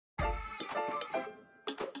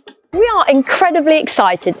We are incredibly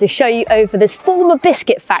excited to show you over this former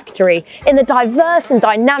biscuit factory in the diverse and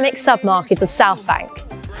dynamic submarket of South Bank.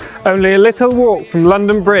 Only a little walk from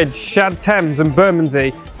London Bridge, Shad Thames and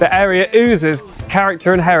Bermondsey, the area oozes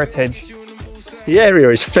character and heritage. The area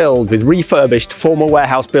is filled with refurbished former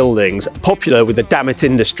warehouse buildings, popular with the Dammit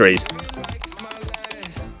industries,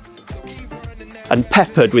 and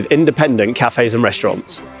peppered with independent cafes and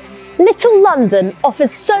restaurants. Little London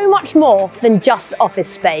offers so much more than just office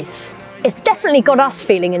space. It's definitely got us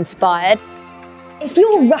feeling inspired. If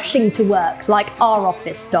you're rushing to work like our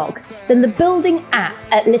office dog, then the building app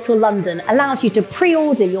at Little London allows you to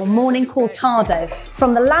pre-order your morning cortado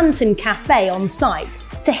from the Lantern Cafe on site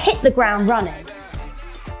to hit the ground running.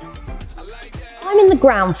 I'm in the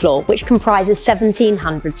ground floor, which comprises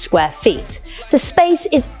 1,700 square feet. The space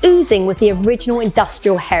is oozing with the original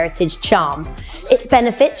industrial heritage charm. It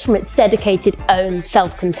benefits from its dedicated own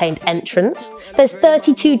self-contained entrance. There's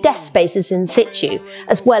 32 desk spaces in situ,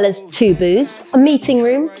 as well as 2 booths, a meeting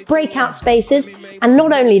room, breakout spaces, and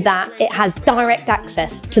not only that, it has direct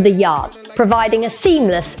access to the yard, providing a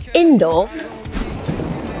seamless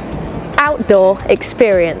indoor-outdoor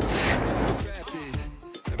experience.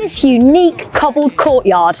 This unique cobbled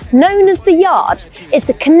courtyard, known as the Yard, is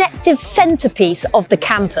the connective centrepiece of the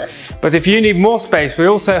campus. But if you need more space, we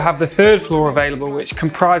also have the 3rd floor available, which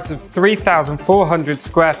comprises of 3,400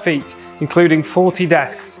 square feet, including 40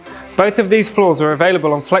 desks. Both of these floors are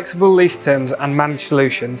available on flexible lease terms and managed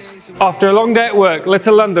solutions. After a long day at work,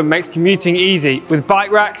 Little London makes commuting easy with bike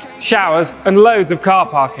racks, showers and loads of car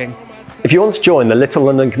parking. If you want to join the Little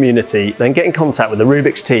London community, then get in contact with the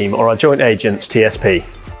Rubix team or our joint agents, TSP.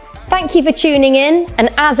 Thank you for tuning in,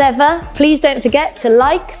 and as ever, please don't forget to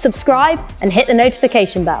like, subscribe and hit the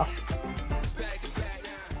notification bell.